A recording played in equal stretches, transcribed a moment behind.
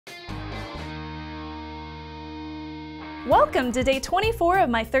Welcome to day 24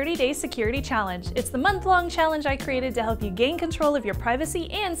 of my 30-day security challenge. It's the month-long challenge I created to help you gain control of your privacy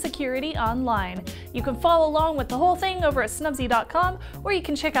and security online. You can follow along with the whole thing over at snubsy.com, or you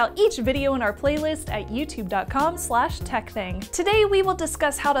can check out each video in our playlist at youtube.com/TekThing. Today we will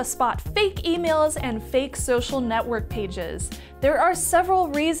discuss how to spot fake emails and fake social network pages. There are several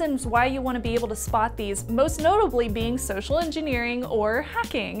reasons why you want to be able to spot these, most notably being social engineering or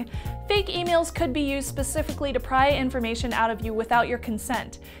hacking. Fake emails could be used specifically to pry information out of you without your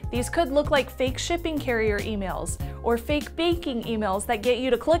consent. These could look like fake shipping carrier emails, or fake banking emails that get you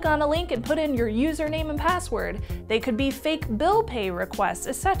to click on a link and put in your username and password. They could be fake bill pay requests,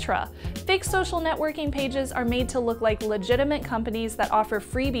 etc. Fake social networking pages are made to look like legitimate companies that offer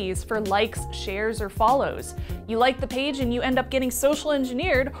freebies for likes, shares, or follows. You like the page and you end up getting social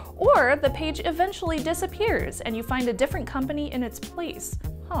engineered, or the page eventually disappears and you find a different company in its place.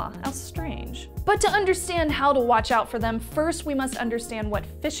 Huh, how strange. But to understand how to watch out for them, first we must understand what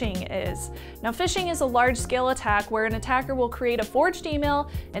phishing is. Now, phishing is a large-scale attack where an attacker will create a forged email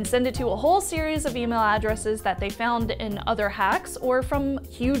and send it to a whole series of email addresses that they found in other hacks or from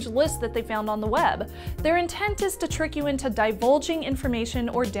huge lists that they found on the web. Their intent is to trick you into divulging information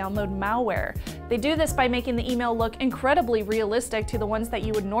or download malware. They do this by making the email look incredibly realistic to the ones that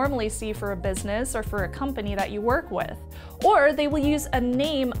you would normally see for a business or for a company that you work with. Or they will use a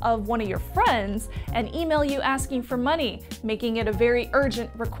name of one of your friends and email you asking for money, making it a very urgent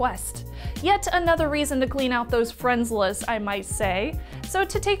request. Yet another reason to clean out those friends lists, I might say. So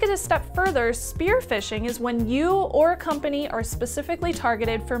to take it a step further, spear phishing is when you or a company are specifically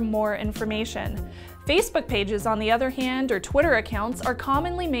targeted for more information. Facebook pages, on the other hand, or Twitter accounts are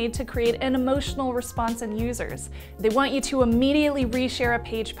commonly made to create an emotional response in users. They want you to immediately reshare a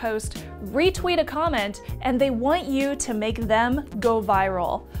page post, retweet a comment, and they want you to make them go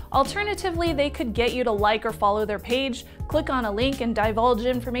viral. Alternatively, they could get you to like or follow their page, click on a link and divulge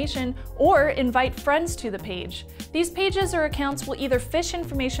information, or invite friends to the page. These pages or accounts will either phish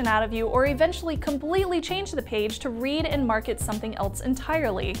information out of you or eventually completely change the page to read and market something else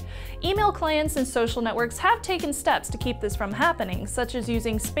entirely. Email clients and social networks have taken steps to keep this from happening, such as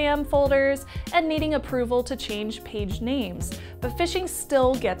using spam folders and needing approval to change page names. But phishing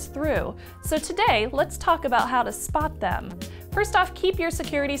still gets through. So today, let's talk about how to spot them. First off, keep your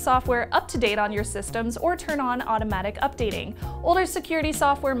security software up to date on your systems or turn on automatic updating. Older security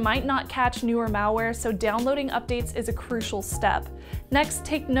software might not catch newer malware, so downloading updates is a crucial step. Next,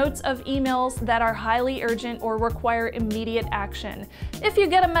 take notes of emails that are highly urgent or require immediate action. If you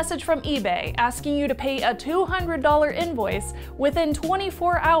get a message from eBay asking you to pay a $200 invoice within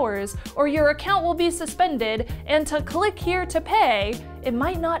 24 hours or your account will be suspended and to click here to pay, it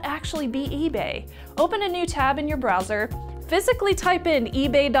might not actually be eBay. Open a new tab in your browser, physically type in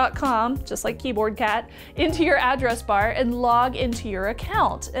ebay.com, just like keyboard cat, into your address bar and log into your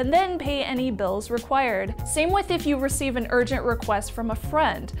account, and then pay any bills required. Same with if you receive an urgent request from a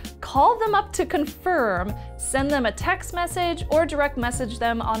friend. Call them up to confirm, send them a text message, or direct message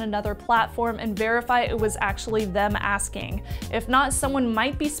them on another platform and verify it was actually them asking. If not, someone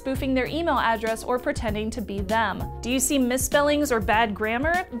might be spoofing their email address or pretending to be them. Do you see misspellings or bad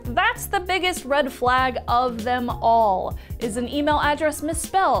grammar? That's the biggest red flag of them all. Is an email address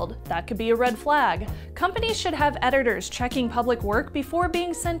misspelled? That could be a red flag. Companies should have editors checking public work before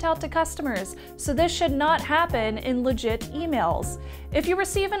being sent out to customers, so this should not happen in legit emails. If you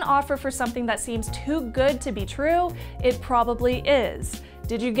receive an offer for something that seems too good to be true, it probably is.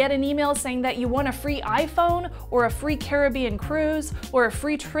 Did you get an email saying that you won a free iPhone, or a free Caribbean cruise, or a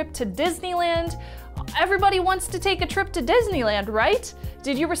free trip to Disneyland? Everybody wants to take a trip to Disneyland, right?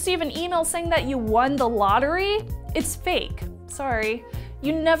 Did you receive an email saying that you won the lottery? It's fake. Sorry.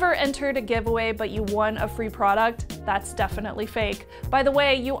 You never entered a giveaway, but you won a free product? That's definitely fake. By the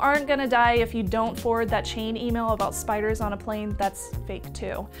way, you aren't gonna die if you don't forward that chain email about spiders on a plane. That's fake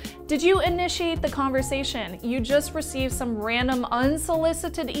too. Did you initiate the conversation? You just received some random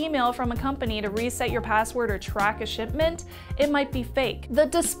unsolicited email from a company to reset your password or track a shipment? It might be fake. The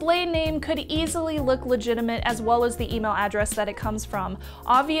display name could easily look legitimate as well as the email address that it comes from.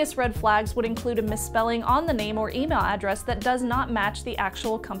 Obvious red flags would include a misspelling on the name or email address that does not match the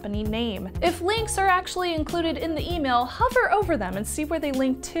actual company name. If links are actually included in the email, hover over them and see where they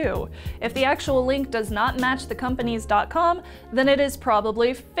link to. If the actual link does not match the company's .com, then it is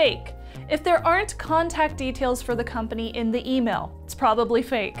probably fake. If there aren't contact details for the company in the email, it's probably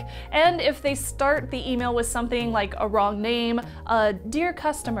fake. And if they start the email with something like a wrong name, a dear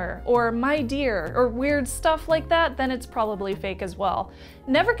customer, or my dear, or weird stuff like that, then it's probably fake as well.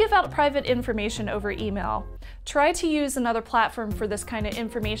 Never give out private information over email. Try to use another platform for this kind of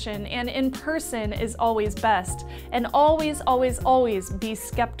information, and in person is always best. And always, always, always be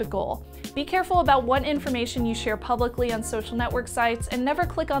skeptical. Be careful about what information you share publicly on social network sites, and never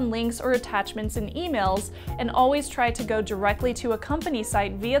click on links or attachments in emails, and always try to go directly to a company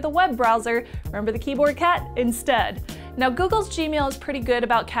site via the web browser, remember the keyboard cat, instead. Now, Google's Gmail is pretty good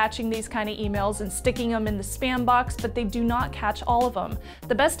about catching these kind of emails and sticking them in the spam box, but they do not catch all of them.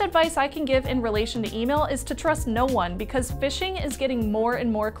 The best advice I can give in relation to email is to trust no one, because phishing is getting more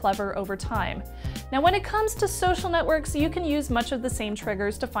and more clever over time. Now, when it comes to social networks, you can use much of the same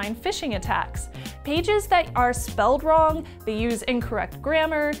triggers to find phishing attacks. Pages that are spelled wrong, they use incorrect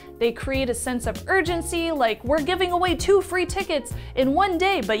grammar, they create a sense of urgency, like we're giving away 2 free tickets in 1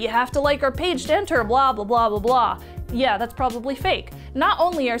 day, but you have to like our page to enter, blah, blah, blah, blah, blah. Yeah, that's probably fake. Not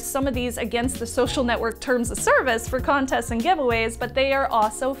only are some of these against the social network terms of service for contests and giveaways, but they are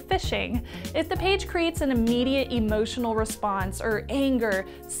also phishing. If the page creates an immediate emotional response, or anger,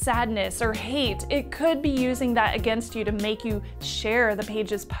 sadness, or hate, it could be using that against you to make you share the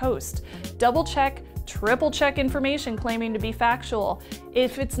page's post. Double check, triple check information claiming to be factual.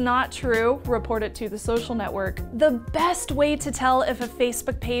 If it's not true, report it to the social network. The best way to tell if a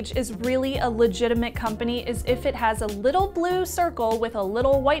Facebook page is really a legitimate company is if it has a little blue circle with a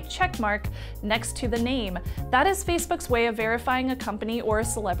little white check mark next to the name. That is Facebook's way of verifying a company or a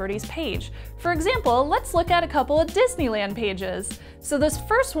celebrity's page. For example, let's look at a couple of Disneyland pages. So this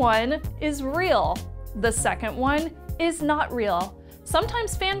first one is real. The second one is not real.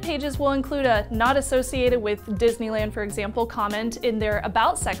 Sometimes fan pages will include a "not associated with Disneyland," for example, comment in their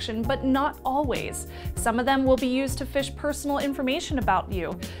About section, but not always. Some of them will be used to phish personal information about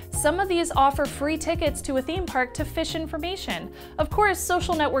you. Some of these offer free tickets to a theme park to phish information. Of course,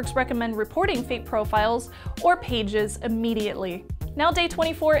 social networks recommend reporting fake profiles or pages immediately. Now day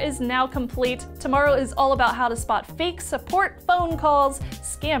 24 is now complete. Tomorrow is all about how to spot fake support phone calls,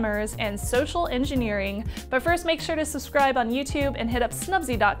 scammers, and social engineering. But first, make sure to subscribe on YouTube and hit up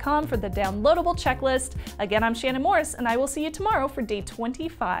snubzy.com for the downloadable checklist. Again, I'm Shannon Morse, and I will see you tomorrow for day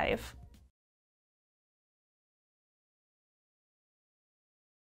 25.